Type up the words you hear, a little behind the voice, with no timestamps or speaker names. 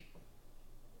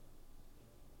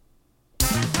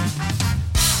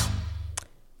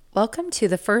Welcome to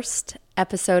the first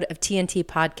episode of TnT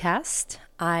Podcast.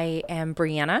 I am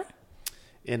Brianna.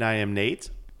 And I am Nate.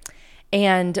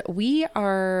 And we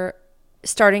are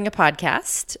starting a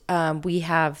podcast. We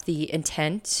have the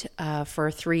intent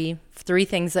for three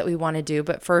things that we want to do.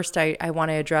 But first, I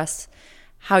want to address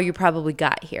how you probably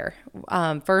got here.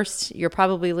 First, you're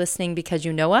probably listening because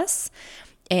you know us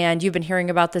and you've been hearing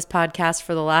about this podcast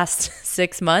for the last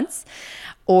 6 months.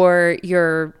 Or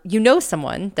you know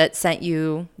someone that sent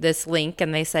you this link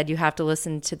and they said you have to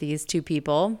listen to these two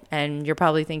people, and you're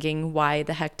probably thinking, why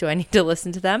the heck do I need to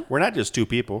listen to them? We're not just two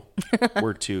people.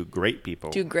 We're two great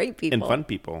people. Two great people. And fun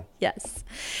people. Yes.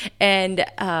 And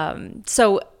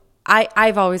so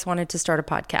I've always wanted to start a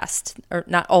podcast, or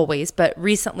not always, but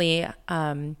recently,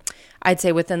 I'd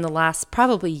say within the last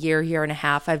probably year and a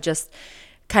half, I've just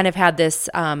kind of had this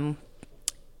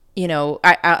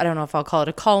I don't know if I'll call it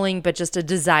a calling, but just a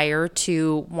desire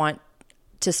to want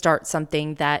to start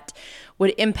something that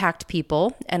would impact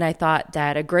people. And I thought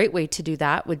that a great way to do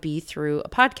that would be through a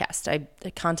podcast. I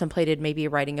contemplated maybe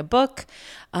writing a book,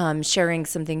 sharing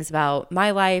some things about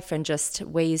my life and just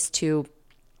ways to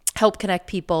help connect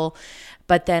people.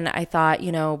 But then I thought,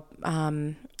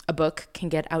 a book can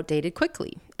get outdated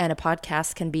quickly, and a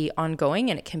podcast can be ongoing,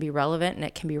 and it can be relevant, and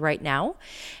it can be right now.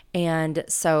 And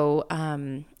so,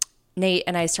 Nate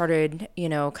and I started,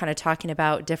 kind of talking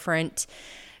about different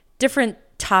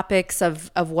topics of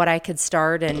what I could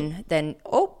start, and then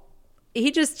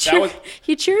he just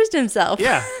he cheersed himself.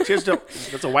 Yeah, cheers to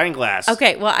that's a wine glass.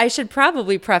 Okay, well, I should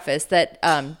probably preface that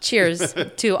cheers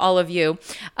to all of you.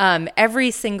 Every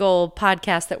single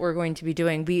podcast that we're going to be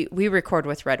doing, we record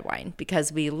with red wine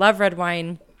because we love red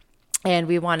wine. And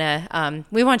we want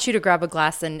you to grab a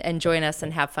glass and join us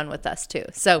and have fun with us too.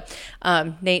 So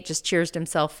Nate just cheersed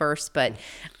himself first, but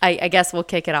I guess we'll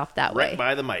kick it off that way. Right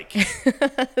by the mic.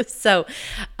 So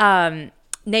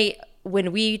Nate,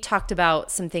 when we talked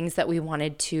about some things that we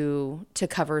wanted to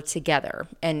cover together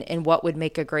and what would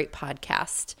make a great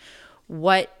podcast,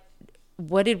 what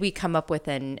did we come up with?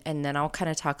 And then I'll kind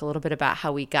of talk a little bit about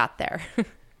how we got there.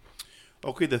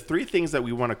 Okay, the three things that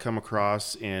we want to come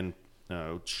across and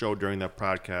show during the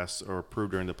podcast, or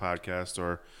prove during the podcast,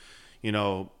 or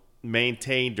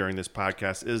maintain during this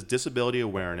podcast is disability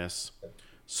awareness,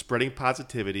 spreading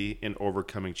positivity, and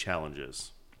overcoming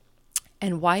challenges.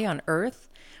 And why on earth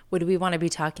would we want to be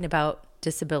talking about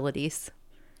disabilities?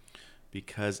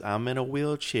 Because I'm in a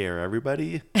wheelchair,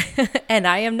 everybody. And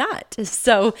I am not.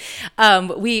 So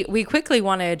we quickly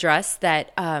want to address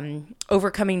that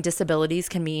overcoming disabilities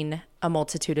can mean a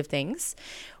multitude of things.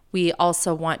 We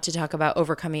also want to talk about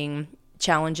overcoming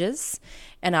challenges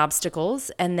and obstacles.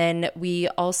 And then we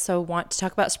also want to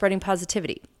talk about spreading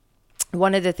positivity.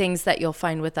 One of the things that you'll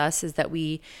find with us is that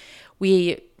we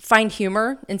find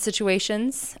humor in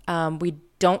situations. We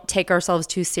don't take ourselves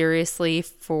too seriously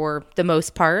for the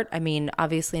most part. I mean,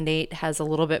 obviously Nate has a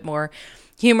little bit more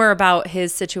humor about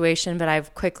his situation, but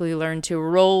I've quickly learned to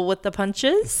roll with the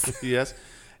punches. Yes.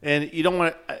 And you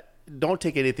don't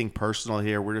take anything personal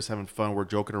here. We're just having fun. We're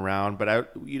joking around,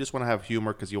 but you just want to have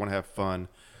humor because you want to have fun.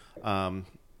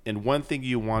 And one thing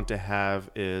you want to have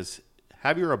is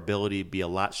have your ability be a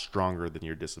lot stronger than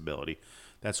your disability.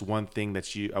 That's one thing that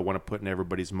I want to put in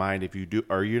everybody's mind.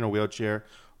 Are you in a wheelchair,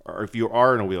 or if you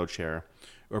are in a wheelchair,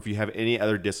 or if you have any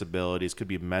other disabilities, could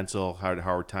be mental,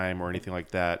 hard time, or anything like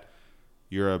that,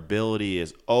 your ability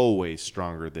is always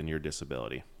stronger than your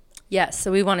disability. Yes. So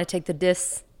we want to take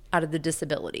the out of the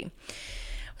disability.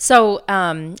 So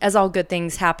as all good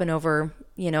things happen over,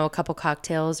 a couple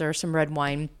cocktails or some red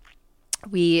wine,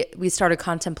 we started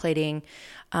contemplating,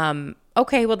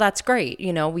 okay, well, that's great.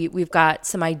 We've got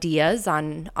some ideas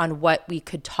on what we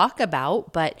could talk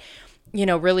about, but,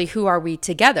 really, who are we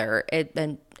together?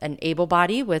 An able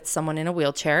body with someone in a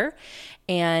wheelchair.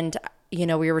 And,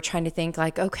 we were trying to think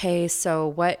like, okay, so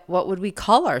what would we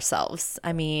call ourselves?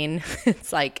 I mean,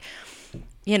 it's like,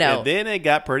 And then it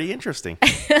got pretty interesting.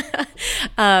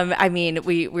 I mean,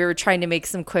 we were trying to make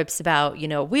some quips about,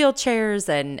 wheelchairs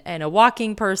and a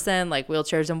walking person, like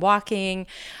wheelchairs and walking.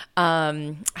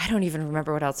 I don't even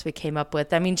remember what else we came up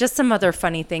with. I mean, just some other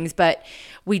funny things, but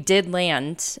we did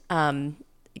land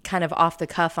kind of off the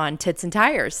cuff on tits and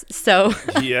tires. So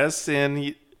yes,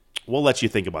 and we'll let you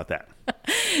think about that.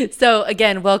 So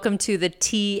again, welcome to the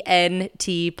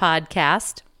TnT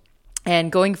podcast.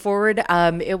 And going forward,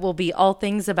 it will be all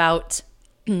things about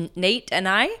Nate and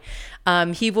I.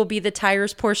 He will be the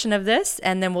tires portion of this,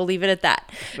 and then we'll leave it at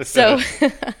that. So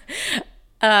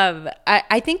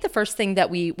I think the first thing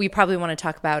that we probably want to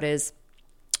talk about is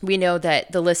we know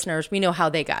that the listeners, we know how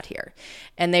they got here,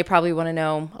 and they probably want to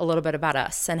know a little bit about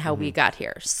us and how we got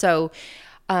here. So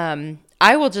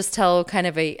I will just tell kind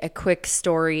of a quick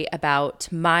story about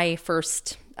my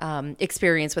first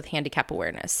experience with handicap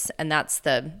awareness. And that's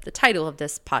the title of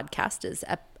this podcast is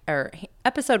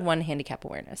episode 1, handicap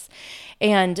awareness.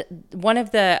 And one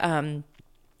of the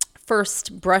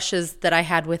first brushes that I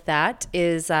had with that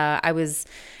is I was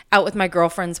out with my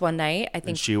girlfriends one night. I think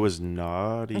And she was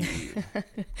naughty.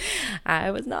 I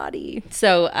was naughty.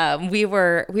 So we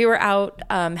were out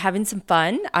having some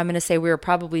fun. I'm going to say we were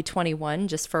probably 21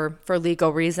 just for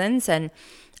legal reasons. And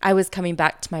I was coming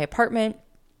back to my apartment.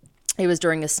 It was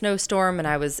during a snowstorm and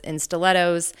I was in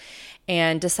stilettos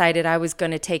and decided I was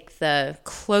going to take the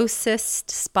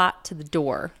closest spot to the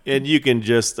door. And you can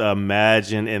just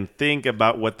imagine and think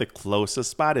about what the closest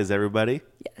spot is, everybody.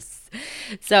 Yes.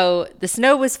 So the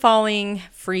snow was falling,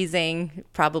 freezing,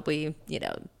 probably,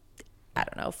 I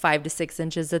don't know, 5 to 6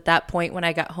 inches at that point when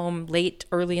I got home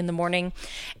early in the morning.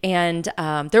 And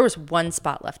there was one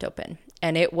spot left open.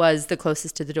 And it was the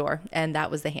closest to the door, and that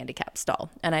was the handicap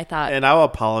stall. And I thought... And I'll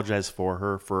apologize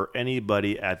for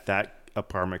anybody at that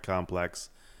apartment complex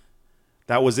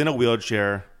that was in a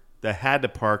wheelchair that had to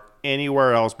park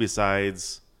anywhere else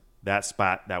besides that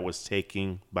spot that was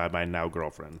taken by my now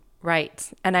girlfriend. Right.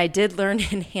 And I did learn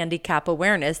in handicap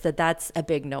awareness that that's a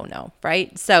big no-no,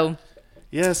 right? So...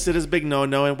 Yes, it is a big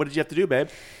no-no. And what did you have to do, babe?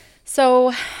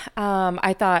 So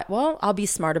I thought, well, I'll be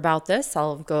smart about this.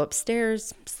 I'll go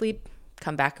upstairs, sleep,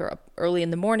 come back early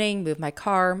in the morning, move my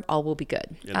car, all will be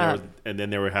good. And then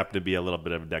there would have to be a little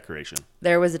bit of a decoration.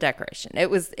 There was a decoration.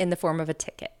 It was in the form of a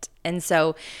ticket. And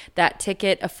so that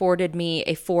ticket afforded me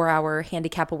a 4-hour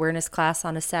handicap awareness class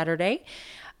on a Saturday,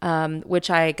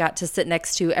 which I got to sit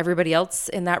next to everybody else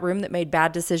in that room that made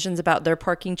bad decisions about their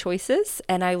parking choices.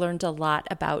 And I learned a lot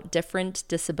about different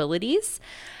disabilities,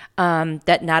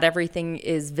 that not everything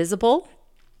is visible,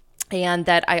 and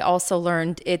that I also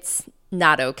learned it's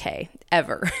not okay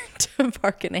ever to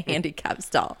park in a handicap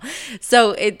stall.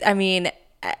 So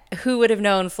who would have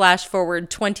known, flash forward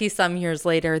 20 some years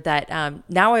later, that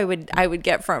now I would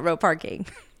get front row parking.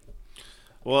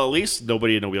 Well, at least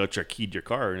nobody in a wheelchair keyed your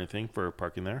car or anything for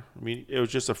parking there. I mean, it was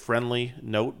just a friendly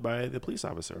note by the police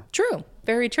officer. True.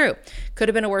 Very true. Could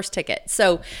have been a worse ticket.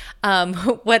 So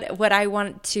what I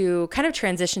want to kind of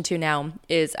transition to now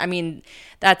is,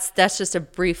 that's just a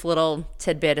brief little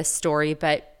tidbit, a story,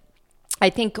 but I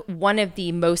think one of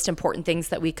the most important things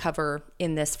that we cover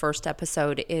in this first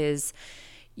episode is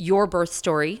your birth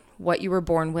story, what you were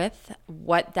born with,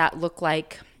 what that looked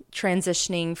like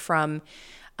transitioning from,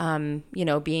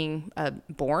 being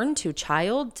born to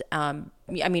child.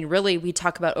 Really, we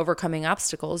talk about overcoming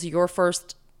obstacles. Your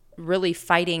first really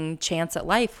fighting chance at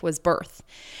life was birth.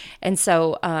 And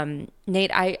so,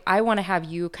 Nate, I want to have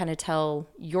you kind of tell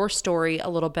your story a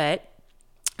little bit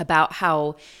about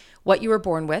what you were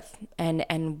born with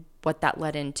and what that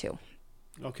led into.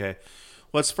 Okay.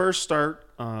 Let's first start.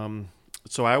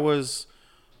 So I was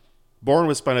born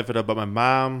with spina bifida, but my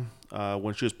mom,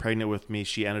 when she was pregnant with me,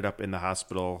 she ended up in the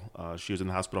hospital. She was in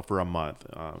the hospital for a month.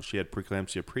 She had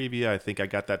preeclampsia previa. I think I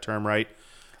got that term right.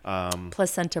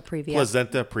 Placenta previa.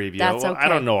 Placenta previa. That's okay. I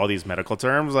don't know all these medical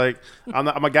terms.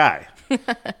 I'm a guy.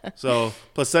 So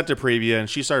placenta previa, and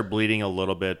she started bleeding a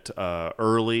little bit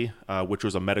early, which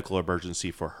was a medical emergency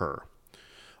for her.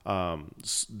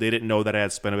 They didn't know that I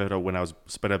had spina bifida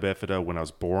when I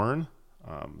was born,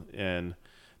 and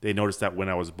they noticed that when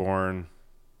I was born,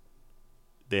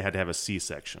 they had to have a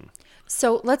C-section.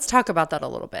 So let's talk about that a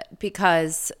little bit,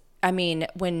 because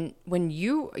when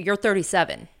you're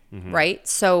 37. Mm-hmm. Right?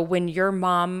 So when your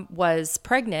mom was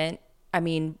pregnant,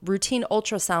 routine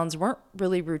ultrasounds weren't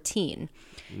really routine.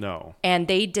 No. And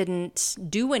they didn't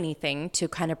do anything to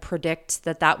kind of predict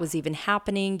that was even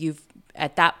happening. You've,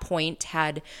 at that point,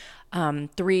 had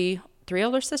three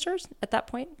older sisters at that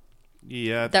point?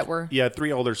 Yeah. That were? Yeah, 3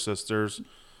 older sisters.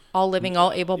 All living,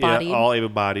 all able-bodied? Yeah, all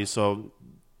able-bodied. So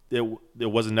there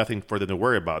wasn't nothing for them to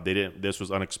worry about. This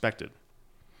was unexpected.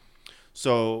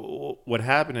 So what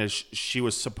happened is she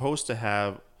was supposed to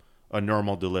have a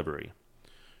normal delivery.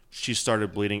 She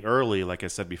started bleeding early, like I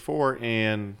said before,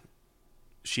 and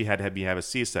she had to have me have a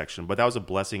C-section. But that was a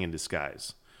blessing in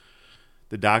disguise.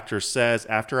 The doctor says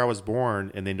after I was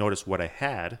born and they noticed what I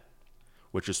had,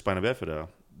 which is spina bifida,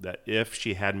 that if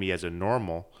she had me as a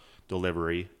normal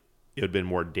delivery, it would have been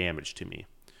more damage to me.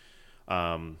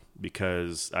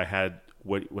 Because I had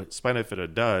what spina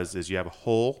bifida does is you have a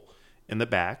hole in the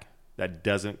back that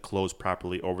doesn't close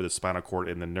properly over the spinal cord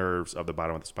and the nerves of the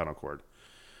bottom of the spinal cord.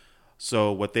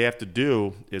 So what they have to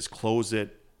do is close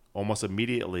it almost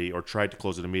immediately, or try to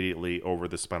close it immediately over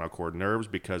the spinal cord nerves,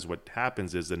 because what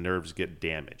happens is the nerves get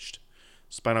damaged.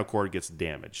 Spinal cord gets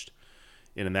damaged.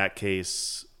 And in that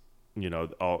case,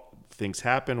 all things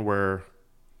happen where,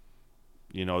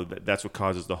 that's what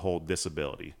causes the whole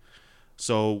disability.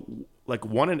 So like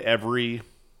one in every,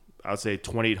 I would say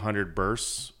 2,800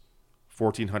 births,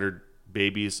 1,400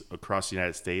 babies across the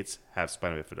United States have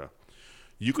spina bifida.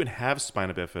 You can have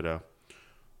spina bifida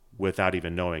without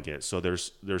even knowing it. So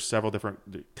there's several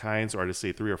different kinds, or I just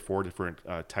say 3 or 4 different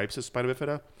types of spina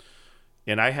bifida.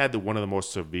 And I had one of the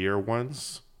most severe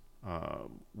ones,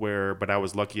 but I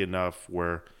was lucky enough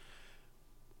where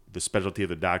the specialty of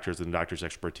the doctors and the doctor's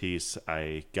expertise,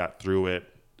 I got through it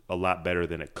a lot better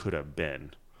than it could have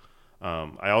been.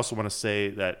 I also want to say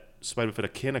that spina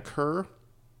bifida can occur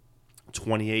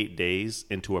 28 days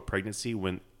into a pregnancy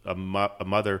when a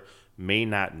mother may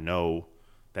not know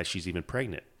that she's even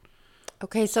pregnant.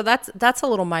 Okay, so that's a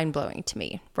little mind-blowing to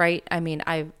me, right? I mean,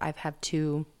 I've had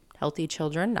 2 healthy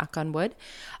children, knock on wood.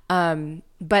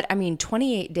 But I mean,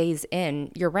 28 days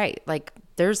in, you're right. Like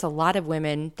there's a lot of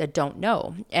women that don't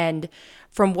know. And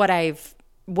from what I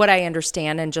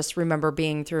understand and just remember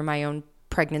being through my own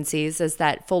pregnancies is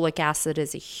that folic acid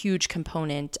is a huge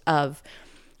component of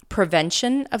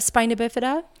prevention of spina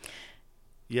bifida.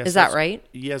 Yes, is that right?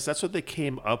 Yes, that's what they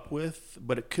came up with,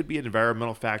 but it could be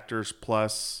environmental factors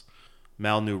plus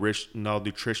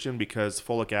malnutrition because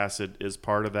folic acid is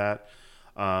part of that.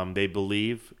 They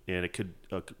believe, and it could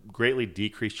greatly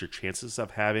decrease your chances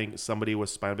of having somebody with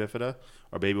spina bifida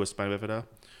or baby with spina bifida.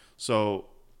 So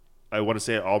I want to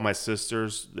say all my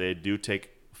sisters, they do take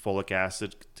folic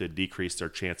acid to decrease their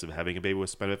chance of having a baby with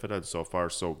spina bifida, and so far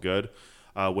so good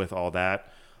with all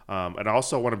that. And I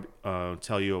also want to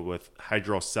tell you with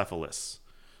hydrocephalus.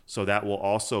 So that will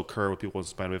also occur with people with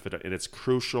spina bifida, and it's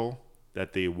crucial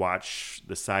that they watch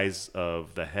the size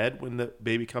of the head when the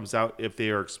baby comes out if they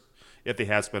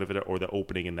have spina bifida or the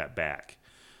opening in that back.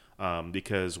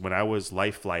 Because when I was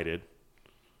life flighted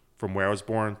from where I was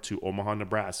born to Omaha,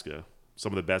 Nebraska,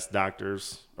 some of the best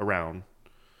doctors around,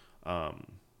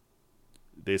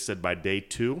 they said by day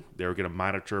 2 they were going to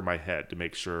monitor my head to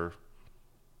make sure.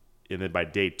 And then by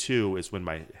day 2 is when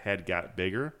my head got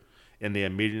bigger, and they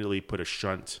immediately put a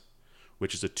shunt,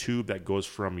 which is a tube that goes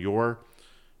from your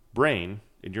brain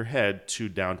in your head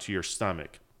down to your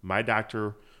stomach. My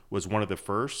doctor was one of the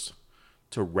first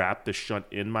to wrap the shunt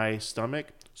in my stomach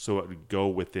so it would grow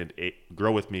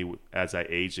with me as I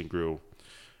aged and grew.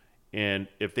 And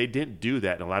if they didn't do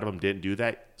that, and a lot of them didn't do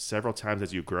that, several times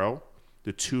as you grow,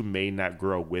 the tube may not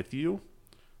grow with you.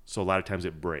 So a lot of times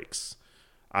it breaks.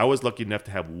 I was lucky enough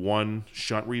to have one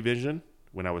shunt revision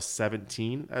when I was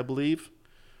 17, I believe.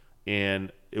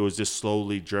 And it was just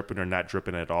slowly dripping or not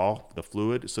dripping at all, the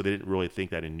fluid. So they didn't really think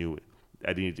that I knew it.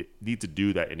 I didn't need to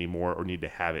do that anymore or need to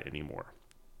have it anymore.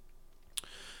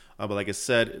 But like I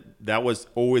said, that was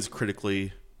always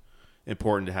critically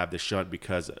important to have the shunt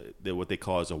because what they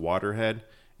call is a waterhead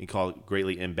and call it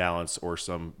greatly imbalanced or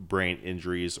some brain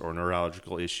injuries or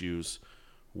neurological issues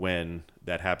when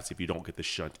that happens if you don't get the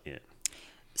shunt in.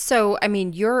 So, I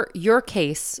mean, your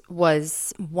case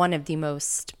was one of the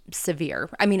most severe.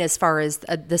 I mean, as far as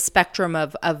the spectrum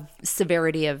of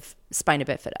severity of spina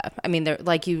bifida. I mean,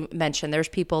 like you mentioned, there's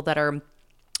people that are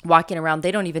walking around,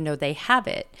 they don't even know they have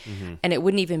it. Mm-hmm. And it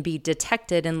wouldn't even be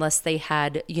detected unless they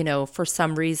had, for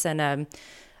some reason,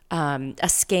 a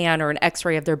scan or an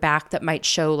x-ray of their back that might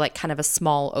show like kind of a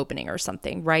small opening or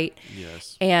something, right?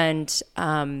 Yes. And,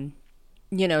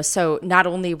 so not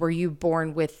only were you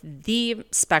born with the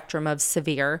spectrum of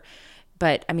severe,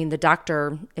 but I mean, the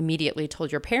doctor immediately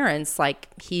told your parents, like,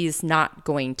 he's not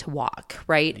going to walk,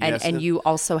 right? Yes, and you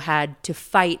also had to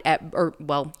fight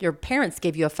your parents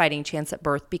gave you a fighting chance at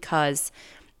birth because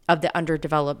of the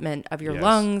underdevelopment of your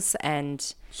lungs.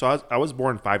 And so I was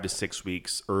born 5 to 6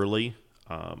 weeks early.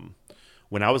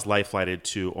 When I was life flighted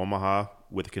to Omaha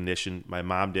with a condition, my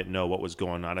mom didn't know what was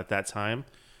going on at that time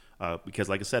because,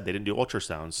 like I said, they didn't do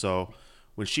ultrasound. So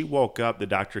when she woke up, the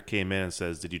doctor came in and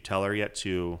says, "Did you tell her yet?"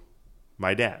 to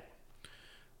my dad.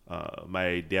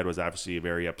 My dad was obviously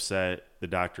very upset. The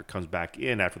doctor comes back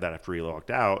in after he walked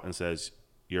out and says,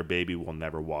 "Your baby will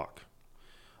never walk."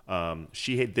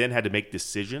 She then had to make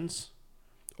decisions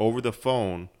over the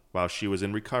phone while she was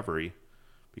in recovery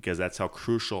because that's how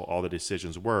crucial all the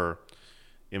decisions were.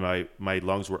 And my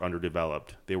lungs were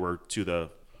underdeveloped. They were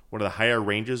to one of the higher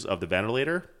ranges of the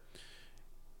ventilator.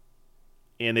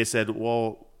 And they said,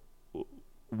 "Well,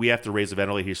 we have to raise the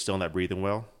ventilator. He's still not breathing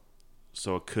well.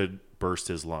 So it could burst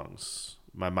his lungs."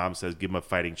 My mom says, "Give him a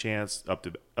fighting chance, up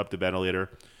the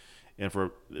ventilator." And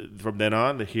from then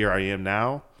on, here I am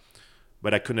now.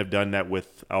 But I couldn't have done that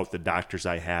without the doctors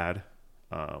I had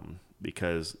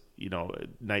because,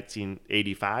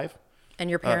 1985. And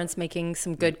your parents making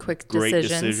some good, quick great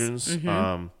decisions. decisions.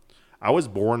 Mm-hmm. I was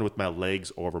born with my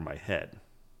legs over my head.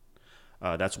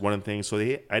 That's one of the things. So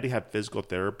I had to have physical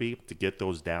therapy to get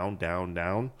those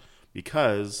down,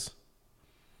 because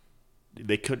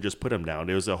they couldn't just put them down.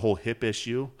 There was a whole hip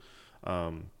issue.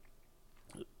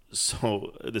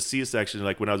 So the C-section,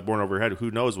 like when I was born overhead, who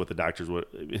knows what the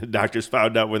doctors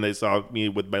found out when they saw me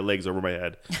with my legs over my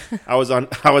head. I was on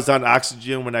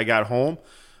oxygen when I got home.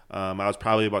 I was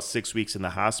probably about 6 weeks in the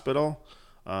hospital.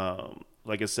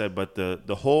 Like I said, but the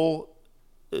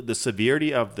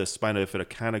severity of the spinal bifida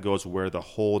kind of goes where the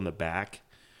hole in the back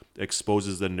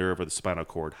exposes the nerve of the spinal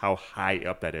cord, how high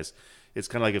up that is. It's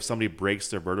kind of like if somebody breaks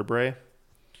their vertebrae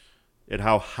and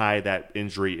how high that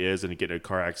injury is, and you get in a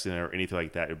car accident or anything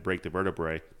like that, and break the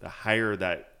vertebrae. The higher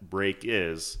that break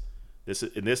is,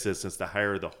 in this instance, the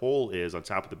higher the hole is on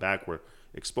top of the back where it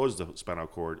exposes the spinal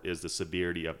cord, is the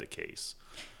severity of the case.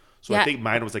 So I think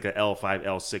mine was like an L5,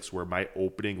 L6 where my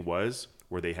opening was,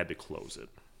 where they had to close it.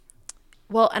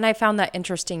 Well, and I found that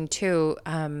interesting too,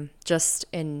 just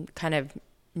in kind of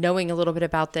knowing a little bit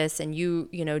about this and you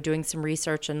know, doing some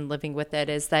research and living with it,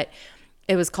 is that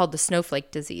it was called the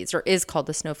snowflake disease, or is called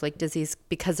the snowflake disease,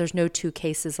 because there's no two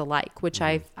cases alike, which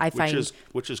I find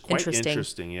which is quite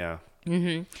interesting. Yeah.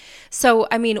 Mm-hmm. So,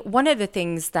 I mean, one of the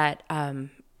things that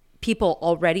people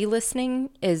already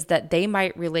listening is that they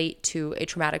might relate to a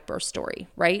traumatic birth story,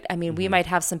 right? I mean, we might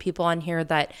have some people on here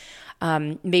that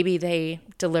maybe they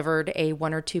delivered a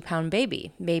 1 or 2 pound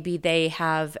baby. Maybe they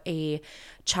have a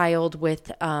child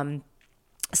with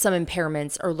some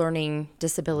impairments or learning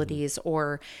disabilities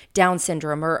or Down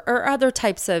syndrome or other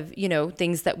types of, you know,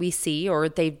 things that we see, or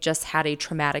they've just had a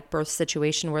traumatic birth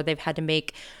situation where they've had to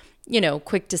make, you know,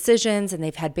 quick decisions and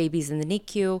they've had babies in the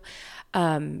NICU.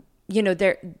 You know,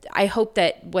 I hope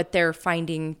that what they're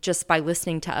finding just by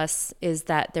listening to us is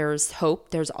that there's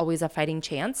hope. There's always a fighting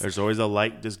chance. There's always a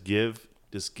light. Just give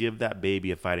that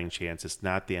baby a fighting chance. It's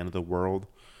not the end of the world.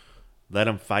 Let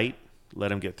them fight. Let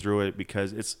them get through it,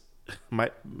 because it's my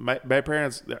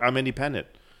parents. I'm independent.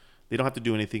 They don't have to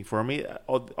do anything for me.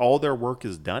 All their work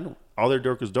is done. All their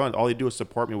work is done. All they do is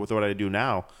support me with what I do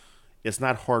now. It's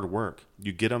not hard work.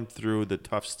 You get them through the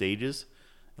tough stages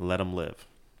and let them live.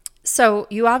 So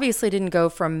you obviously didn't go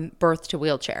from birth to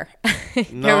wheelchair.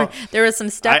 No, there was some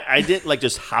steps. I didn't like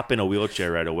just hop in a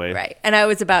wheelchair right away. Right. And I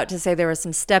was about to say there were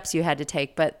some steps you had to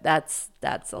take, but that's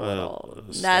a little,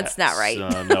 that's not right.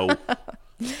 No.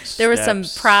 There were some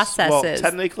processes. Well,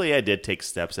 technically I did take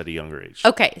steps at a younger age.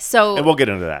 Okay. So, and we'll get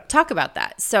into that. Talk about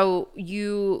that. So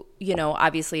you know,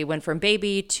 obviously went from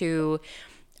baby to,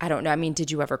 I don't know. I mean, did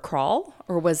you ever crawl,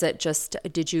 or was it just,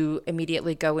 did you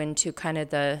immediately go into kind of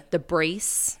the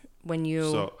brace when you?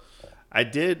 So I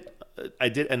did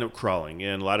end up crawling,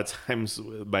 and a lot of times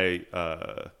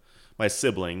my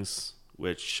siblings,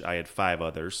 which I had 5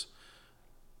 others,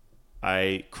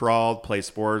 I crawled, played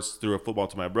sports, threw a football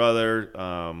to my brother,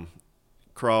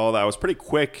 crawled. I was pretty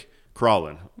quick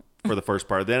crawling for the first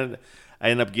part. Then I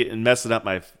ended up messing up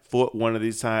my foot one of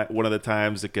the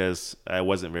times because I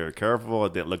wasn't very careful. I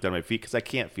didn't look down my feet because I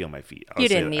can't feel my feet. You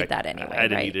didn't need that anyway. I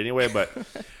didn't need it anyway, but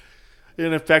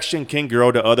an infection can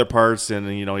grow to other parts, and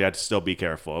you have to still be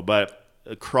careful. But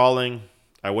crawling,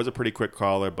 I was a pretty quick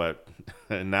crawler, but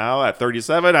now at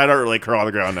 37, I don't really crawl on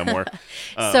the ground no more.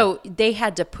 So they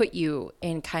had to put you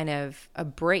in kind of a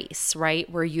brace, right?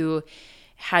 Where you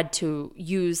had to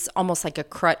use almost like a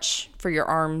crutch for your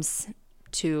arms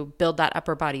to build that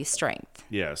upper body strength.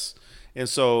 Yes. And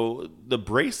so the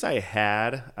brace I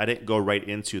didn't go right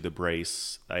into the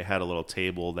brace. I had a little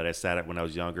table that I sat at when I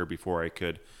was younger before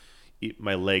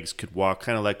my legs could walk,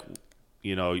 kind of like,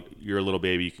 you're a little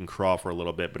baby, you can crawl for a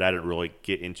little bit, but I didn't really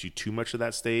get into too much of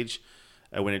that stage.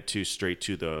 I went straight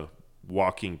to the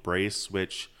walking brace,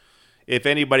 which if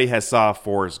anybody has saw a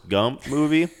Forrest Gump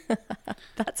movie,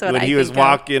 that's what when he was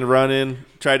walking, running,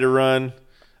 tried to run,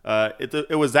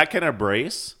 it was that kind of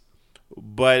brace,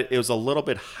 but it was a little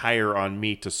bit higher on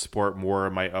me to support more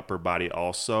of my upper body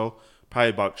also, probably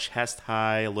about chest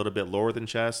high, a little bit lower than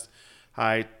chest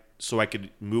high, so I could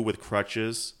move with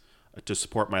crutches to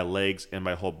support my legs and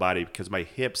my whole body, because my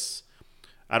hips,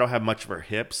 I don't have much for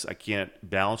hips. I can't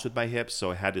balance with my hips,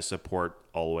 so I had to support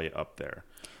all the way up there.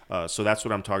 So that's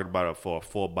what I'm talking about, a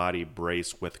full body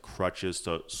brace with crutches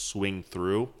to swing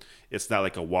through. It's not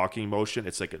like a walking motion.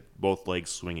 It's like both legs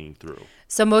swinging through.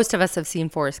 So most of us have seen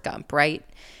Forrest Gump, right?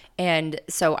 And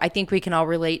so I think we can all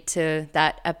relate to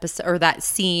that episode or that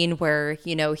scene where,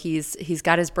 he's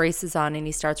got his braces on and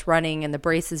he starts running and the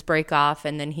braces break off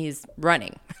and then he's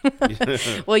running.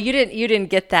 Well, you didn't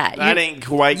get that. I didn't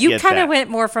quite get that. You kind of went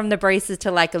more from the braces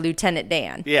to like a Lieutenant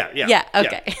Dan. Yeah.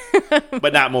 Okay.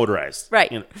 But not motorized.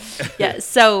 Right. Yeah.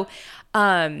 So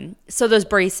So those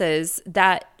braces,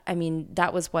 that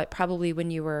was what, probably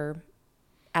when you were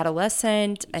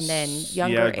adolescent and then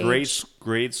younger age?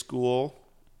 Grade school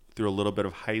through a little bit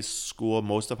of high school,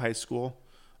 most of high school,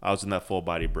 I was in that full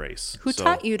body brace. Who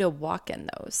taught you to walk in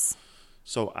those?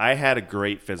 So I had a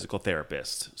great physical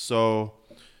therapist. So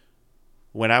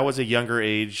when I was a younger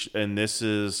age, and this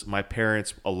is my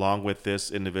parents, along with this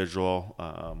individual,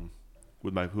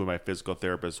 who my physical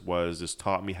therapist was, just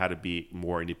taught me how to be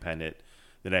more independent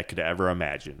than I could ever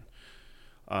imagine.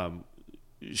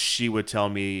 She would tell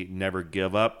me never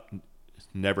give up,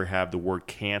 never have the word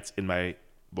can't in my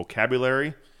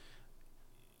vocabulary.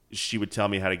 She would tell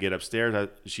me how to get upstairs.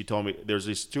 She told me there's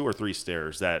these 2 or 3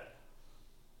 stairs that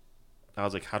I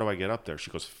was like, how do I get up there?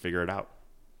 She goes, figure it out.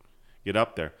 Get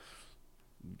up there.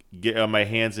 Get on my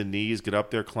hands and knees, get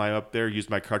up there, climb up there, use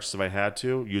my crutches if I had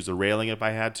to, use the railing if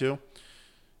I had to,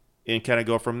 and kind of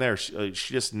go from there.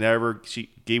 She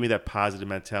gave me that positive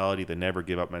mentality, the never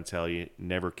give up mentality,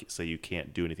 never say you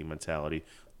can't do anything mentality.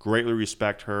 Greatly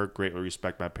respect her, greatly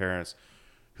respect my parents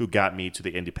who got me to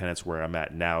the independence where I'm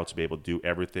at now to be able to do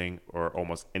everything or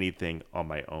almost anything on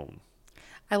my own.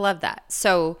 I love that.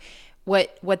 So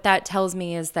what that tells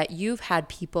me is that you've had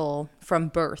people from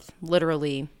birth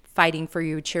literally fighting for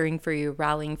you, cheering for you,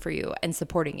 rallying for you, and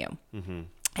supporting you. Mm-hmm.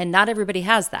 And not everybody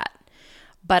has that.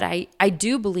 But I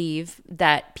do believe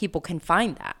that people can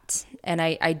find that. And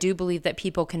I do believe that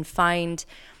people can find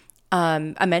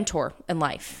a mentor in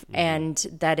life. Mm-hmm. And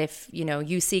that if,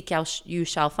 you seek, you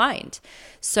shall find.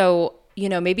 So,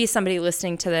 maybe somebody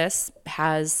listening to this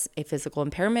has a physical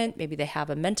impairment. Maybe they have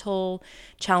a mental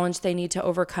challenge they need to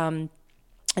overcome,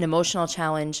 an emotional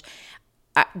challenge.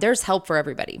 There's help for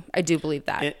everybody. I do believe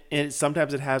that. And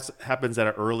sometimes it happens at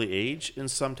an early age and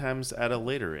sometimes at a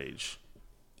later age.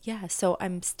 Yeah, so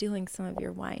I'm stealing some of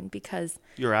your wine because...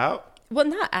 You're out? Well,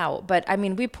 not out, but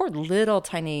we poured little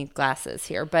tiny glasses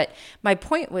here. But my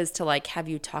point was to have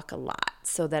you talk a lot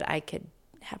so that I could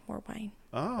have more wine.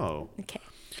 Oh. Okay.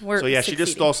 She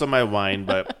just stole some of my wine,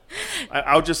 but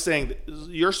I was just saying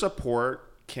your support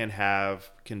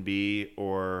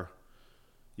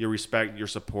your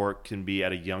support can be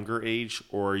at a younger age,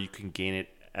 or you can gain it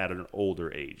at an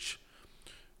older age.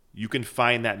 You can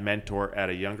find that mentor at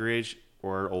a younger age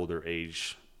or an older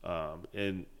age.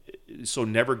 And so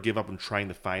never give up on trying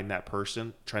to find that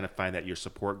person, trying to find your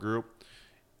support group,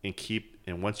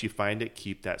 and once you find it,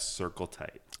 keep that circle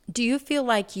tight. Do you feel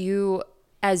like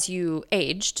as you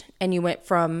aged and you went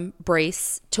from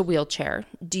brace to wheelchair,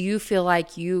 do you feel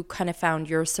like you kind of found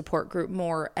your support group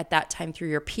more at that time through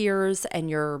your peers and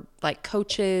your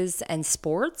coaches and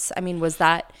sports? Was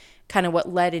that kind of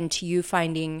what led into you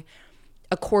finding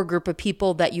a core group of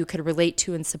people that you could relate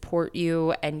to and support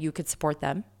you and you could support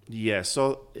them? Yeah,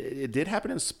 so it did happen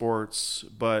in sports,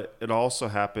 but it also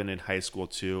happened in high school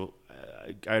too.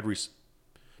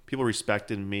 People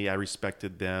respected me. I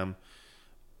respected them.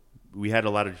 We had a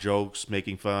lot of jokes,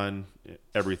 making fun,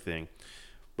 everything.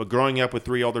 But growing up with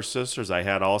 3 older sisters, I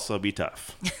had to also be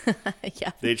tough.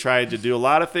 Yeah. They tried to do a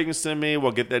lot of things to me.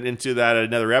 We'll get into that in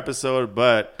another episode,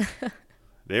 but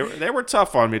they were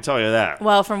tough on me, to tell you that.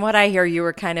 Well, from what I hear, you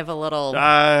were kind of a little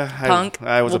punk.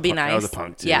 I was Nice. I was a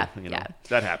punk too. Yeah,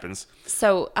 that happens.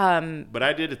 So, but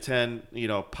I did attend,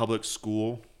 public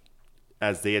school,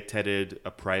 as they attended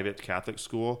a private Catholic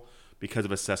school because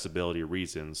of accessibility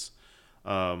reasons.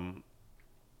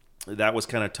 That was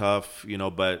kind of tough,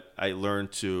 but I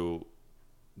learned to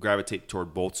gravitate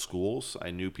toward both schools.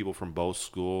 I knew people from both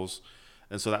schools,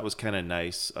 and so that was kind of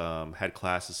nice. Had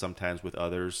classes sometimes with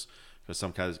others,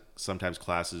 because sometimes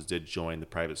classes did join the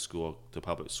private school to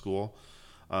public school.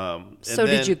 So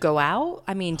did you go out?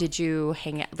 Did you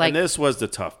hang out? And this was the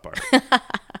tough part.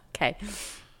 Okay.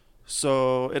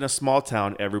 So in a small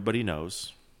town, everybody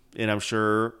knows. And I'm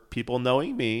sure people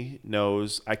knowing me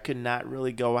knows I could not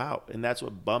really go out. And that's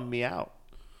what bummed me out.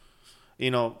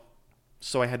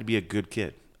 So I had to be a good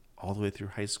kid all the way through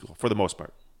high school, for the most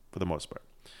part.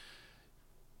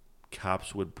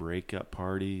 Cops would break up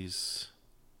parties.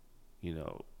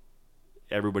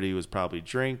 Everybody was probably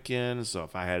drinking. So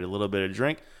if I had a little bit of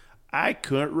drink, I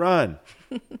couldn't run.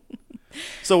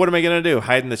 So what am I going to do?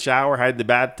 Hide in the shower, hide in the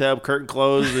bathtub, curtain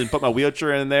closed, and put my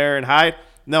wheelchair in there and hide?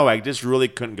 No, I just really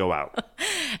couldn't go out.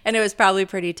 And it was probably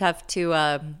pretty tough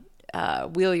to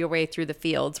wheel your way through the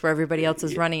fields where everybody else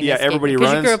is running. Yeah, everybody runs.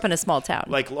 Because you grew up in a small town.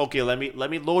 Okay, let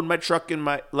me load my truck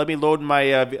let me load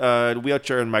my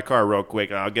wheelchair in my car real quick,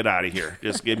 and I'll get out of here.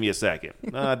 Just give me a second.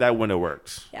 That wouldn't have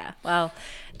worked. Yeah, well,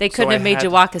 they couldn't have made you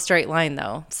walk a straight line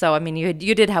though. So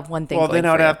you did have one thing. Well, then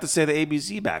I would have to say the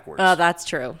ABC backwards. Oh, that's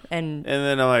true. And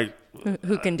then I'm like,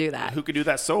 who can do that? Who can do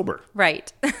that sober?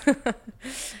 Right.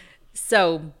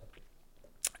 So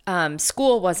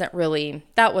school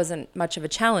wasn't much of a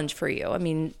challenge for you. I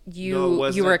mean, you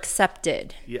were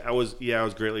accepted. Yeah, I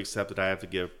was greatly accepted. I have to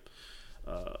give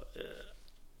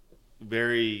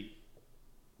very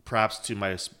props to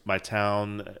my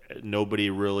town. Nobody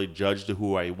really judged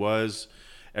who I was.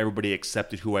 Everybody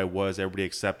accepted who I was. Everybody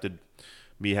accepted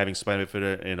me having spina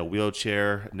bifida in a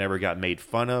wheelchair. Never got made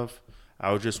fun of.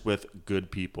 I was just with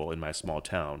good people in my small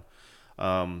town.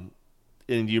 And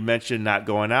you mentioned not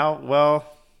going out. Well,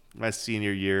 my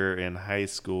senior year in high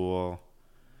school,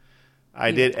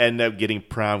 I did end up getting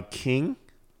prom king.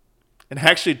 And I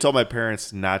actually told my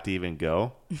parents not to even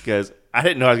go because I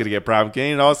didn't know I was going to get prom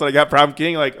king. And all of a sudden I got prom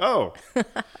king. Like, oh. And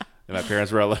my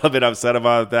parents were a little bit upset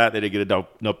about that. They didn't get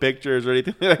no pictures or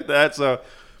anything like that. So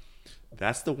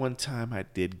that's the one time I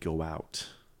did go out.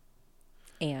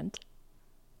 And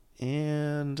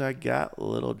I got a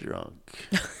little drunk.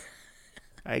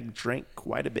 I drank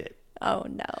quite a bit. Oh,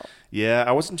 no. Yeah,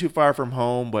 I wasn't too far from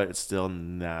home, but it's still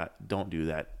not. Don't do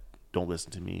that. Don't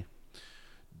listen to me.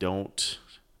 Don't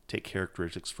take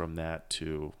characteristics from that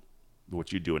to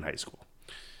what you do in high school.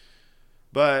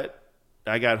 But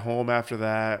I got home after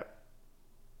that.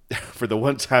 For the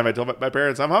one time I told my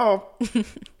parents I'm home.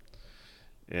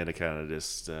 And I kind of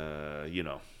just,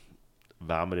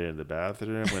 vomited in the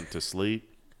bathroom, went to sleep.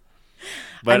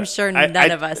 But I'm sure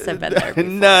none of us have been there before.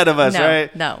 None of us,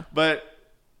 right? No. But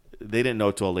they didn't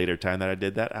know till a later time that I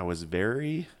did that. I was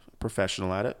very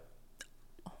professional at it.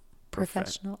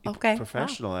 Professional? Okay.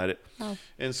 Professional at it. Oh.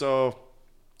 And so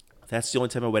that's the only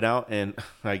time I went out. And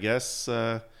I guess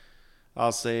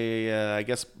I'll say, I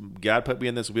guess God put me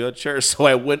in this wheelchair, so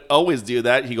I wouldn't always do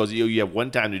that. He goes, you have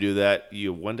one time to do that.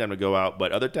 You have one time to go out.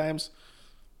 But other times,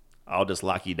 I'll just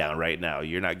lock you down right now.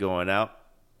 You're not going out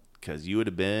because you would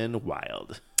have been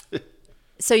wild.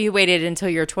 So you waited until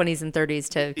your 20s and 30s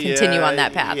to continue on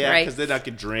that path, right? Yeah, because then I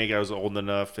could drink. I was old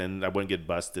enough, and I wouldn't get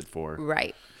busted for.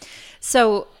 Right.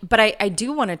 So, but I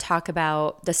do want to talk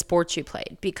about the sports you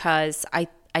played because I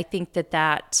think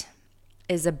that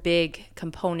is a big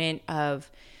component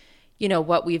of,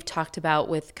 what we've talked about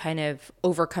with kind of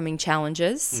overcoming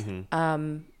challenges,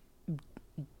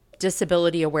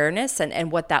 disability awareness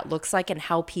and what that looks like and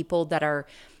how people that are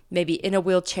maybe in a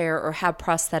wheelchair or have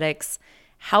prosthetics,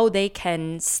 how they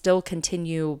can still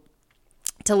continue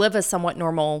to live a somewhat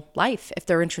normal life if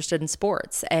they're interested in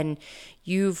sports. And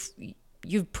you've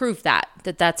proved that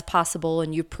that's possible,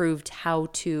 and you've proved how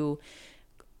to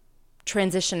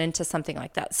transition into something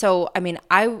like that. So, I mean,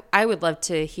 I would love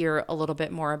to hear a little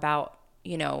bit more about,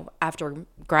 after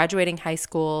graduating high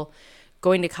school,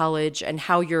 going to college, and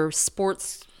how your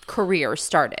sports career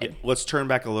started. Yeah, let's turn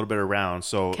back a little bit around.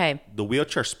 So the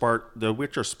wheelchair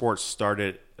sports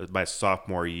started my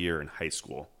sophomore year in high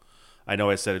school. I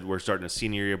know I said we're starting a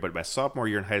senior year, but my sophomore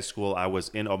year in high school, I was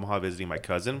in Omaha visiting my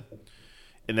cousin,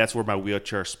 and that's where my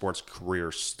wheelchair sports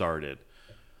career started.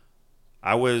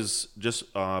 I was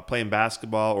just playing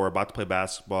basketball or about to play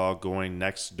basketball, going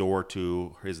next door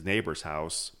to his neighbor's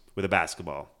house with a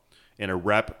basketball. And a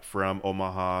rep from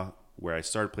Omaha, where I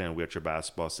started playing wheelchair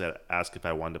basketball, asked if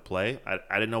I wanted to play.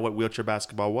 I didn't know what wheelchair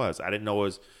basketball was. I didn't know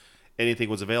anything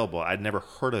was available. I'd never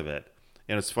heard of it.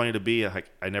 And it's funny to be like,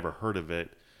 I never heard of it.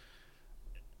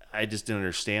 I just didn't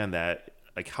understand that.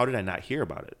 Like, how did I not hear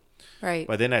about it? Right.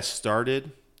 But then I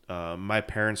started. My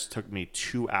parents took me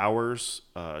 2 hours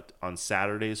on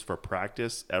Saturdays for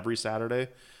practice every Saturday.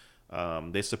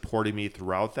 They supported me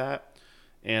throughout that.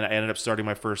 And I ended up starting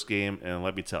my first game. And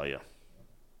let me tell you,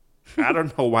 I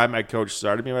don't know why my coach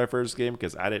started me my first game,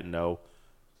 because I didn't know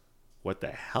what the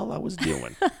hell I was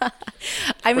doing.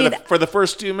 For the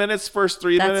first 2 minutes, first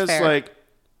 3 minutes, fair. like,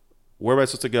 where am I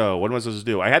supposed to go? What am I supposed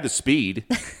to do? I had the speed.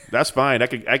 That's fine. I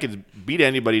could beat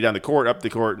anybody down the court, up the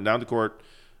court, and down the court.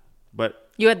 But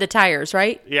you had the tires,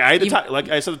 right? Yeah, I had like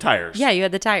I said, the tires. Yeah, you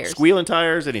had the tires. Squealing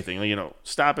tires, anything,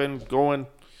 stopping, going.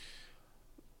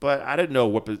 But I didn't know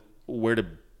what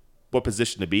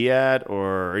position to be at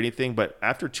or anything. But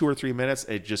after 2 or 3 minutes,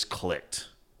 it just clicked.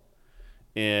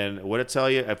 And what I tell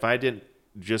you, if I didn't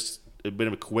just it'd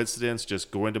been a coincidence,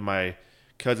 just going to my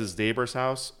cousin's neighbor's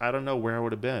house, I don't know where I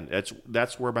would have been.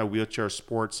 That's where my wheelchair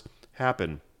sports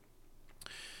happened.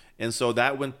 And so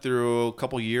that went through a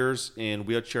couple years in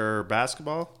wheelchair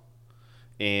basketball.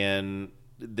 And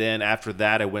then after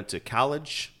that, I went to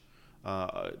college.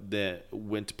 Then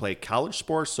went to play college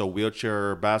sports. So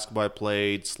wheelchair basketball I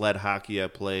played, sled hockey I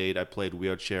played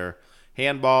wheelchair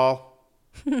handball.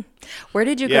 Where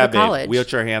did you go to college?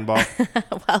 Wheelchair handball.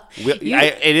 Well,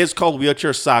 it is called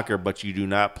wheelchair soccer, but you do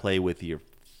not play with your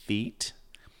feet.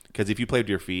 Because if you played with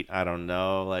your feet, I don't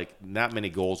know, like not many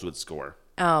goals would score.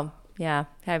 Oh, Yeah.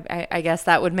 I guess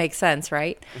that would make sense,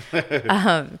 right?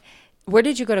 Where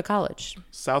did you go to college?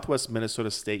 Southwest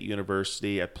Minnesota State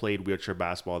University. I played wheelchair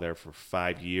basketball there for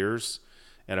 5 years,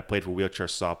 and I played for wheelchair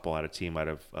softball at a team out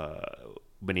of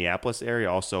Minneapolis area.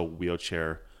 Also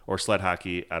wheelchair or sled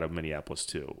hockey out of Minneapolis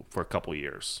too for a couple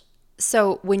years.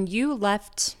 So when you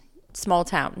left small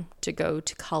town to go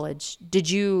to college, did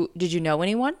you know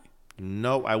anyone?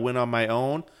 No, I went on my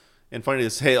own. And funny to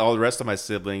say, all the rest of my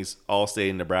siblings all stayed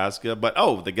in Nebraska. But,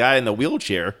 the guy in the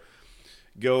wheelchair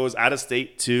goes out of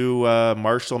state to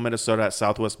Marshall, Minnesota at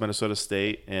Southwest Minnesota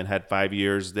State and had 5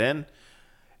 years. Then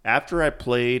after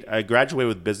I graduated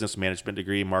with business management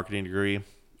degree, marketing degree,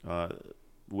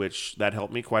 which that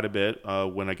helped me quite a bit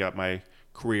when I got my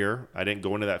career. I didn't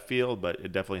go into that field, but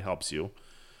it definitely helps you.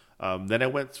 Then I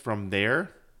went from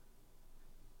there.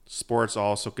 Sports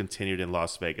also continued in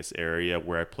Las Vegas area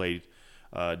where I played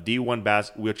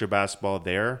D1 wheelchair basketball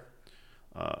there.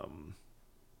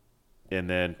 And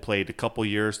then played a couple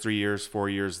years, 3 years, 4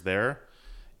 years there,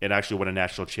 and actually won a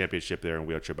national championship there in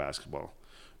wheelchair basketball.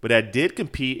 But I did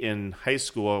compete in high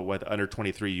school with the under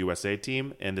 23 USA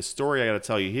team, and the story I got to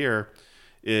tell you here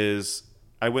is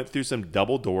I went through some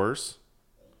double doors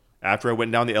after I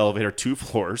went down the elevator 2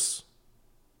 floors.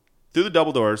 Through the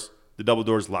double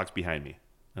doors locked behind me.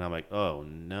 And I'm like, oh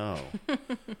no.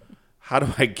 How do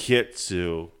I get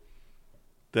to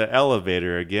the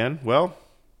elevator again? Well,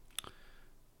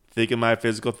 think of my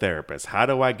physical therapist. How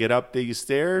do I get up these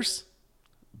stairs?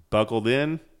 Buckled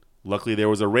in. Luckily, there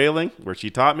was a railing where she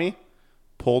taught me.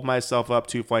 Pulled myself up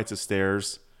 2 flights of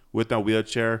stairs with my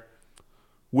wheelchair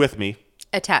with me.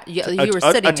 Attached. You were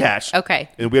sitting attached. Okay.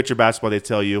 In wheelchair basketball, they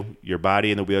tell you your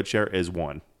body in the wheelchair is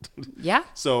one. Yeah.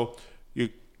 So you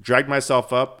dragged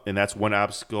myself up, and that's one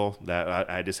obstacle that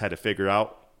I just had to figure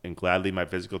out. And gladly, my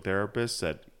physical therapist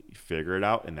said, figure it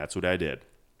out, and that's what I did.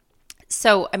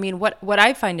 So, I mean, what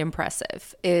I find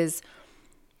impressive is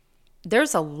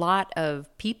there's a lot of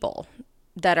people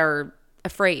that are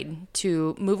afraid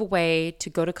to move away, to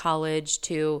go to college,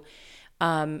 to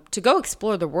go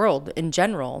explore the world in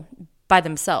general by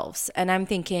themselves. And I'm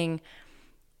thinking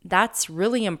that's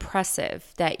really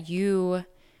impressive that you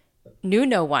knew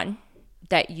no one,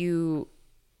 that you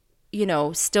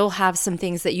still have some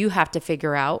things that you have to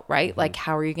figure out, right? Mm-hmm. Like,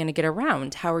 how are you going to get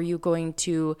around? How are you going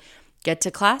to get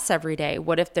to class every day?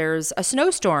 What if there's a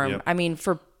snowstorm? Yep. I mean,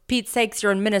 for Pete's sakes,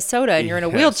 you're in Minnesota and you're in a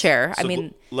wheelchair. So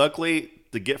luckily,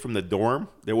 to get from the dorm,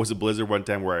 there was a blizzard one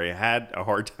time where I had a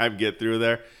hard time getting through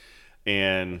there,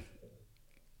 and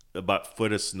about a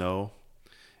foot of snow.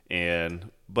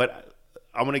 But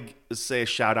I want to say a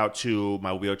shout out to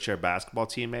my wheelchair basketball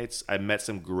teammates. I met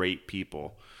some great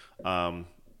people.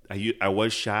 I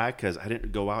was shy because I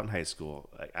didn't go out in high school.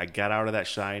 I got out of that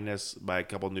shyness by a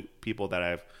couple new people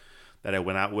that I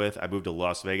went out with. I moved to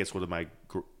Las Vegas with my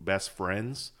best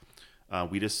friends.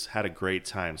 We just had a great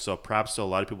time. So props to a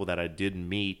lot of people that I did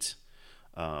meet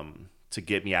to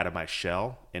get me out of my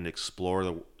shell and explore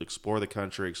the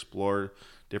country, explore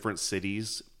different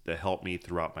cities that helped me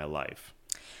throughout my life.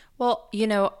 Well,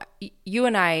 you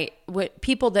and I,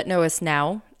 people that know us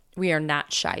now, we are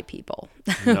not shy people.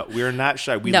 No, we are not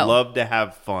shy. We love to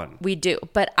have fun. We do.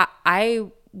 But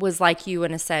I was like you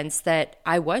in a sense that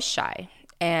I was shy.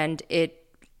 And it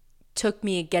took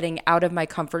me getting out of my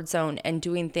comfort zone and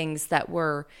doing things that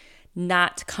were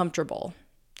not comfortable.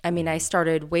 I mean, I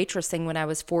started waitressing when I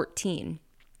was 14.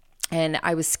 And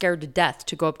I was scared to death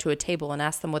to go up to a table and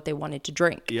ask them what they wanted to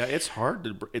drink. Yeah, it's hard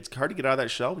to get out of that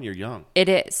shell when you're young. It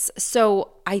is.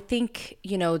 So I think,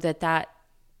 that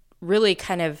really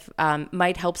kind of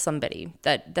might help somebody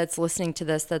that's listening to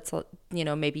this that's,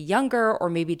 maybe younger or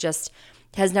maybe just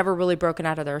has never really broken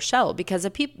out of their shell. Because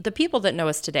the people that know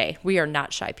us today, we are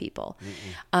not shy people.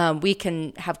 We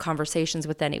can have conversations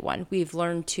with anyone. We've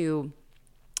learned to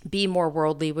be more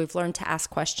worldly. We've learned to ask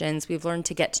questions. We've learned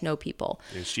to get to know people.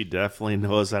 And she definitely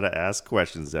knows how to ask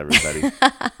questions to everybody.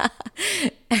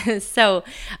 So,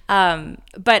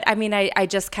 but I mean, I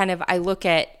just kind of, I look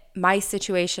at my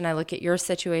situation, I look at your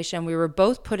situation. We were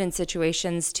both put in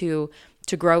situations to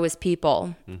grow as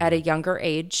people at a younger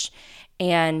age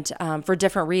and for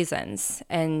different reasons.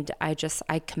 And I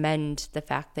commend the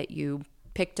fact that you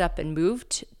picked up and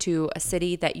moved to a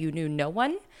city that you knew no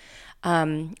one,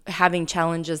 having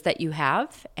challenges that you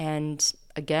have, and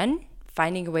again,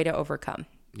 finding a way to overcome.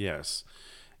 Yes.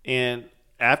 And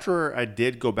after I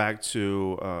did go back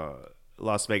to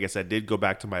Las Vegas, I did go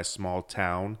back to my small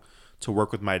town to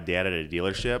work with my dad at a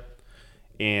dealership.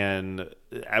 And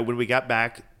when we got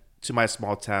back to my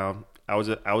small town, I was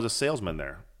a salesman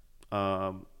there.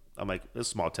 I'm like, this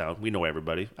small town, we know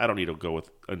everybody. I don't need to go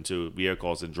into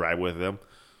vehicles and drive with them.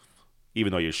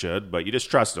 even though you should, but you just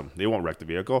trust them. They won't wreck the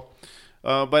vehicle.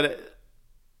 But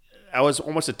I was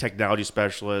almost a technology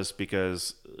specialist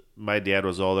because my dad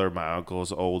was older, my uncle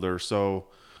was older, so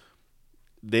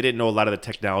they didn't know a lot of the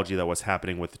technology that was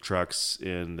happening with the trucks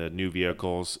in the new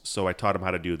vehicles. So I taught them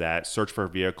how to do that, search for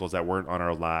vehicles that weren't on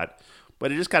our lot.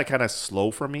 But it just got kind of slow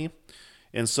for me.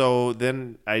 And so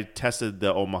then I tested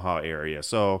the Omaha area.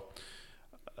 So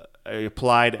I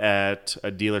applied at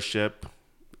a dealership,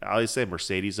 I'll just say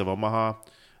Mercedes of Omaha.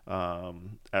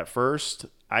 At first,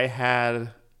 I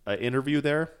had an interview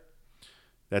there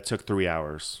that took 3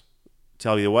 hours.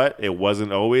 Tell you what, it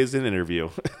wasn't always an interview.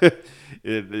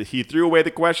 He threw away the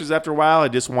questions after a while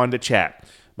and just wanted to chat.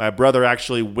 My brother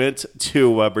actually went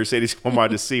to Mercedes Omaha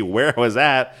to see where I was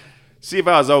at, see if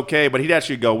I was okay, but he'd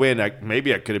actually go in.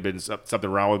 Maybe it could have been something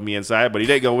wrong with me inside, but he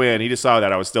didn't go in. He just saw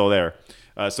that I was still there.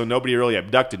 So nobody really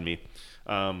abducted me.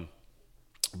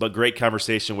 But great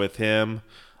conversation with him.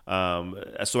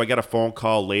 So I got a phone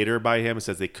call later by him. It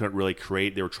says they couldn't really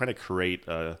they were trying to create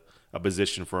a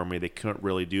position for me. They couldn't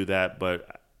really do that,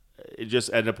 but it just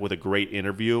ended up with a great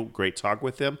interview, great talk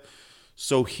with him.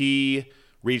 So he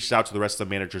reached out to the rest of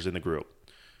the managers in the group.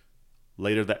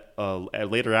 Later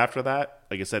after that,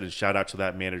 like I said, and shout out to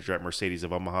that manager at Mercedes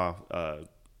of Omaha.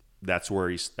 That's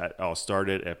where that all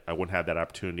started. I wouldn't have that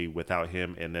opportunity without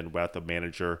him. And then without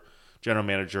the general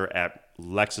manager at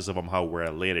Lexus of Omaha, where I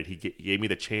landed, he gave me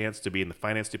the chance to be in the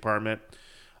finance department.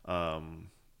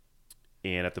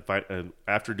 And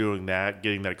after doing that,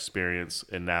 getting that experience,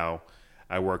 and now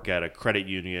I work at a credit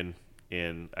union.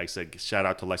 And I said, shout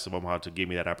out to Lexus of Omaha to give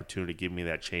me that opportunity, give me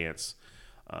that chance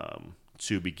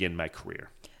to begin my career.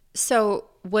 So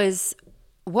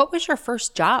what was your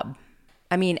first job?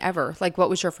 I mean, ever? Like, what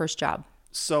was your first job?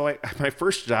 So my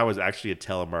first job was actually a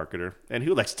telemarketer. And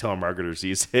who likes telemarketers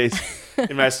these days?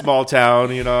 In my small town,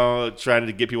 trying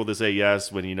to get people to say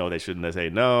yes when they shouldn't say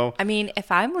no. I mean,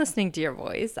 if I'm listening to your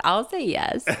voice, I'll say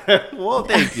yes. Well,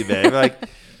 thank you, babe.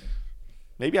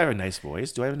 Maybe I have a nice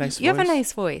voice. Do I have a nice voice? You have a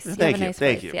nice voice.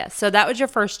 Thank you. Yes. So that was your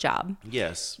first job.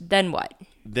 Yes. Then what?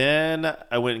 Then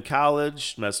I went in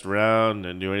college, messed around,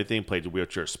 didn't do anything, played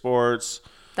wheelchair sports.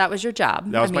 That was your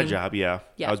job. That was my job, yeah.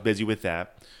 I was busy with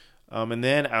that. And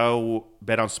then I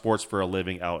bet on sports for a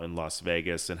living out in Las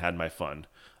Vegas and had my fun.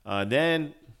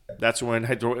 Then that's when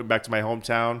I went back to my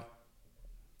hometown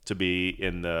to be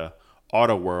in the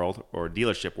auto world or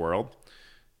dealership world.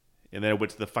 And then I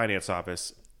went to the finance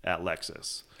office at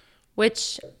Lexus.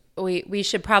 Which we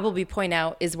should probably point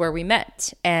out is where we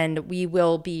met. And we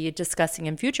will be discussing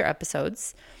in future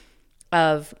episodes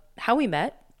of how we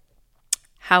met,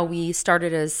 how we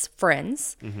started as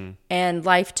friends, and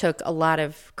life took a lot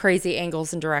of crazy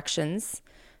angles and directions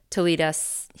to lead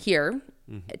us here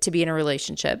to be in a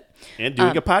relationship. And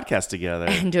doing a podcast together.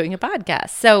 And doing a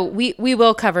podcast. So we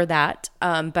will cover that,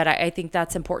 but I think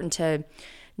that's important to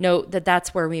note that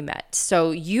that's where we met.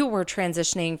 So you were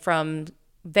transitioning from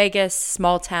Vegas,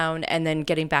 small town, and then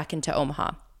getting back into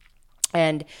Omaha.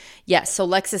 And yes, so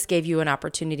Lexus gave you an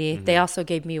opportunity. They also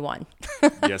gave me one.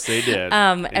 Yes, they did.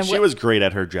 And she was great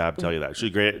at her job, tell you that. She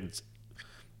was great.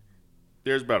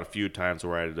 There's about a few times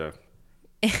where I had to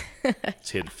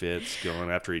tidfits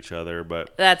going after each other,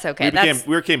 but that's okay.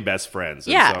 We became best friends.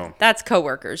 Yeah, that's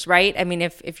coworkers, right? I mean,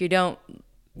 if you don't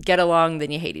get along, then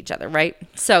you hate each other, right?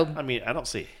 So I mean, I don't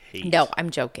say hate. No, I'm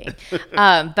joking.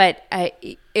 But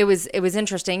it was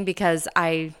interesting because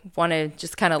I want to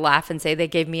just kind of laugh and say they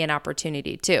gave me an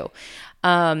opportunity too.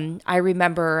 I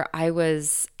remember I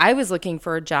was looking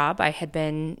for a job. I had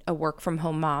been a work from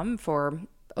home mom for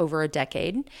over a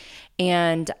decade,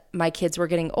 and my kids were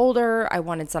getting older. I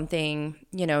wanted something,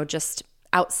 just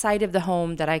outside of the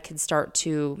home that I could start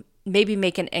to maybe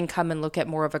make an income and look at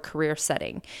more of a career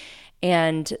setting.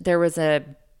 And there was a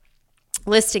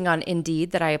listing on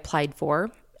Indeed that I applied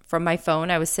for from my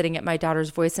phone. I was sitting at my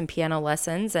daughter's voice and piano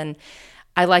lessons, and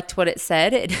I liked what it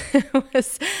said. It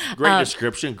was great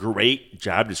description, great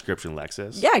job description,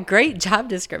 Lexus. Yeah, great job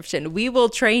description. We will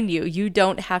train you. You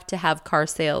don't have to have car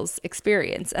sales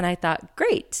experience. And I thought,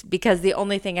 great, because the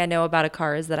only thing I know about a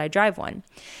car is that I drive one.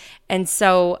 And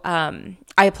so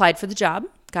I applied for the job,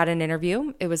 got an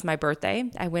interview. It was my birthday.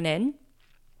 I went in,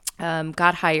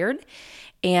 got hired,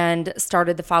 and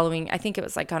started the following, I think it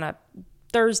was like on a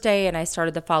Thursday, and I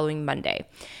started the following Monday.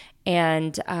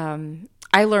 And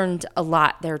I learned a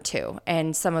lot there too,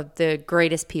 and some of the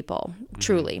greatest people,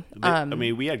 truly. I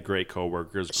mean, we had great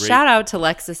coworkers. Shout out to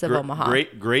Lexus of Omaha.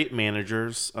 Great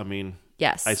managers. I mean,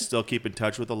 yes, I still keep in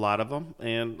touch with a lot of them,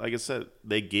 and like I said,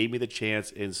 they gave me the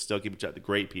chance, and still keep in touch with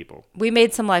great people. We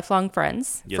made some lifelong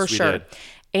friends, yes, for sure. Did.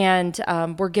 and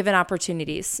we're given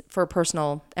opportunities for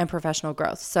personal and professional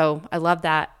growth. So I love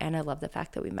that, and I love the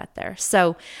fact that we met there.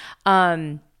 So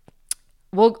like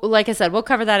I said, we'll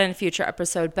cover that in a future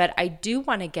episode, but I do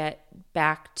want to get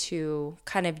back to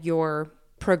kind of your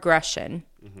progression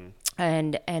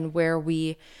and where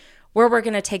we're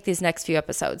going to take these next few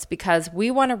episodes, because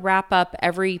we want to wrap up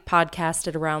every podcast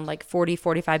at around like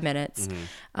 45 minutes,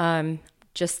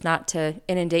 just not to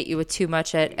inundate you with too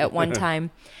much at one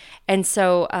time. And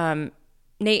so,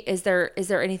 Nate, is there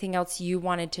anything else you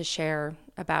wanted to share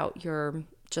about your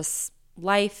just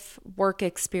life, work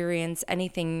experience,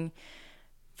 anything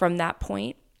from that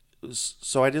point?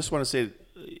 So I just want to say,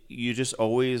 you just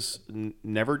always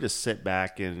never just sit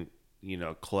back and,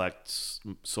 collect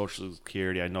Social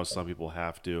Security. I know some people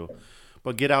have to,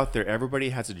 but get out there. Everybody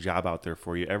has a job out there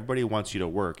for you. Everybody wants you to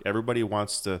work. Everybody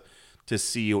wants to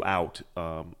see you out.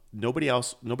 Nobody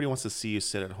wants to see you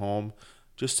sit at home.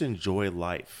 Just enjoy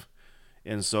life.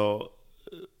 And so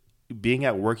being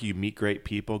at work, you meet great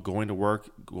people. Going to work,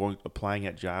 applying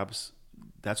at jobs,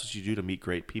 that's what you do to meet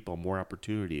great people, more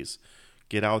opportunities.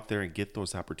 Get out there and get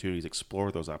those opportunities,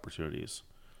 explore those opportunities.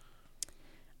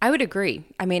 I would agree.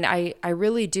 I mean, I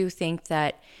really do think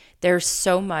that there's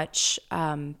so much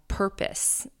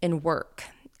purpose in work.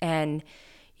 And,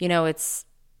 it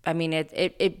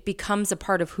becomes a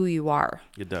part of who you are.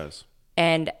 It does.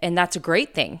 And that's a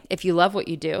great thing. If you love what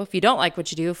you do, if you don't like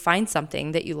what you do, find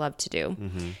something that you love to do.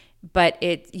 But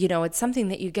it's something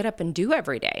that you get up and do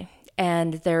every day.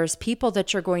 And there's people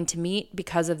that you're going to meet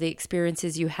because of the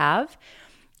experiences you have.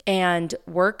 And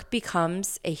work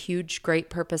becomes a huge,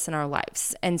 great purpose in our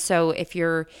lives. And so if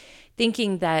you're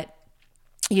thinking that,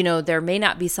 there may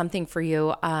not be something for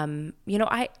you,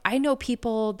 I know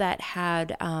people that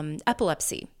had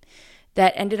epilepsy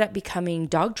that ended up becoming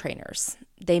dog trainers.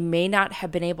 They may not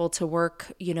have been able to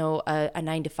work, a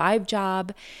 9-to-5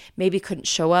 job, maybe couldn't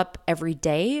show up every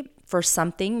day for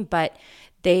something, but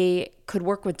they could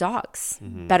work with dogs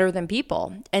better than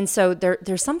people. And so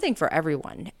there's something for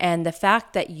everyone. And the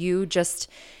fact that you just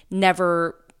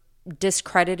never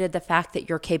discredited the fact that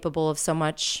you're capable of so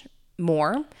much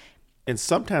more. And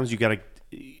sometimes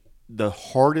the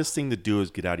hardest thing to do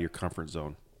is get out of your comfort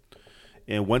zone.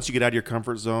 And once you get out of your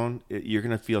comfort zone, you're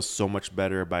going to feel so much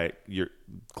better you're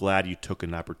glad you took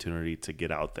an opportunity to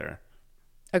get out there.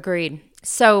 Agreed.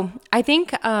 So I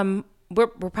think we're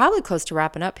probably close to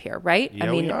wrapping up here, right?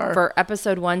 Yeah, we are. For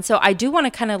episode 1. So I do want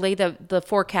to kind of lay the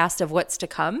forecast of what's to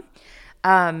come.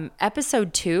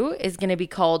 Episode 2 is going to be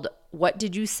called What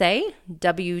Did You Say?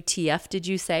 WTF Did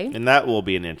You Say? And that will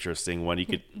be an interesting one. You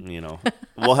could,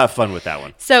 we'll have fun with that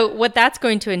one. So what that's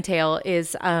going to entail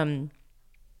is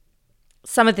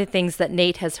some of the things that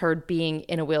Nate has heard being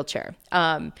in a wheelchair.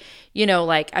 We're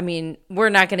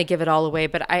not going to give it all away,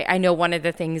 but I know one of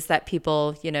the things that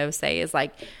people, say is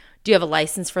like, do you have a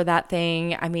license for that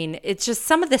thing? I mean, it's just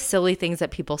some of the silly things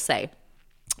that people say.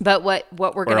 But what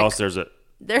we're going to... Or else there's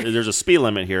a speed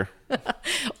limit here.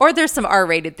 Or there's some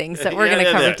R-rated things that we're going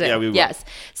to cover too. Yeah, we will. Yes.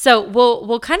 So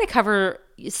we'll kind of cover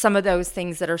some of those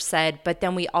things that are said, but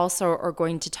then we also are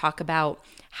going to talk about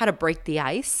how to break the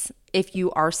ice if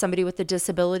you are somebody with a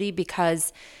disability,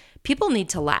 because people need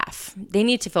to laugh. They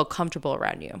need to feel comfortable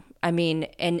around you. I mean,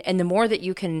 and the more that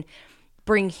you can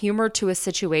bring humor to a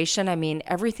situation, I mean,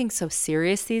 everything's so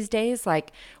serious these days.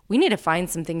 Like, we need to find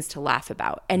some things to laugh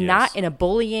about, and not in a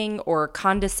bullying or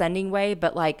condescending way,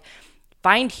 but like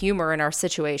find humor in our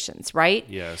situations, right?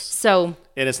 Yes. So,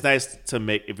 and it's nice to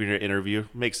if you're in an interview,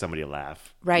 make somebody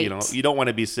laugh. Right. You don't want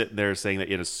to be sitting there saying that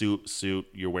in a suit,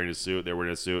 you're wearing a suit, they're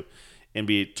wearing a suit, and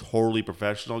be totally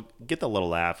professional. Get the little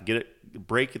laugh,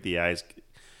 break at the ice,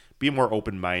 be more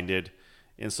open-minded.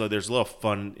 And so there's a little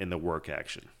fun in the work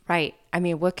action. Right. I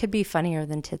mean, what could be funnier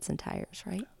than tits and tires,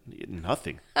 right?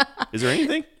 Nothing. Is there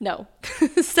anything? No.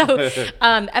 So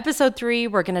episode 3,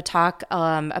 we're going to talk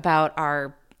about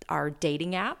our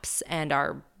dating apps and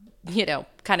our,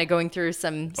 kind of going through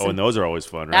some... Oh, and those are always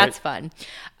fun, right? That's fun.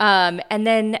 And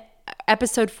then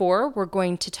episode 4, we're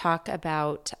going to talk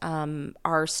about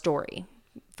our story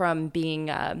from being...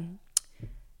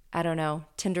 I don't know,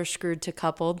 Tinder screwed to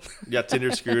coupled. Yeah,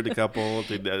 Tinder screwed to coupled,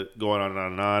 going on and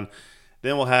on and on.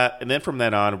 Then from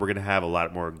then on, we're going to have a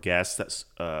lot more guests. That's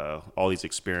all these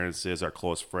experiences, our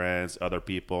close friends, other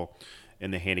people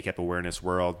in the handicap awareness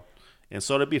world. And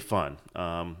so it'll be fun.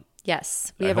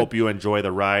 Yes. I hope you enjoy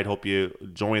the ride. Hope you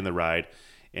join the ride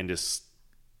and just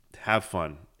have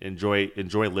fun. Enjoy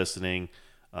listening.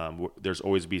 There's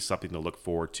always be something to look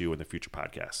forward to in the future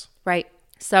podcasts. Right.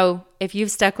 So if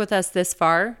you've stuck with us this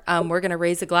far, we're going to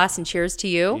raise a glass and cheers to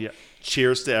you. Yeah.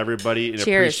 Cheers to everybody, and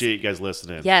Cheers. appreciate you guys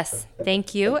listening. Yes.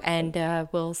 Thank you. And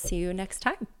we'll see you next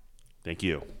time. Thank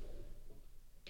you.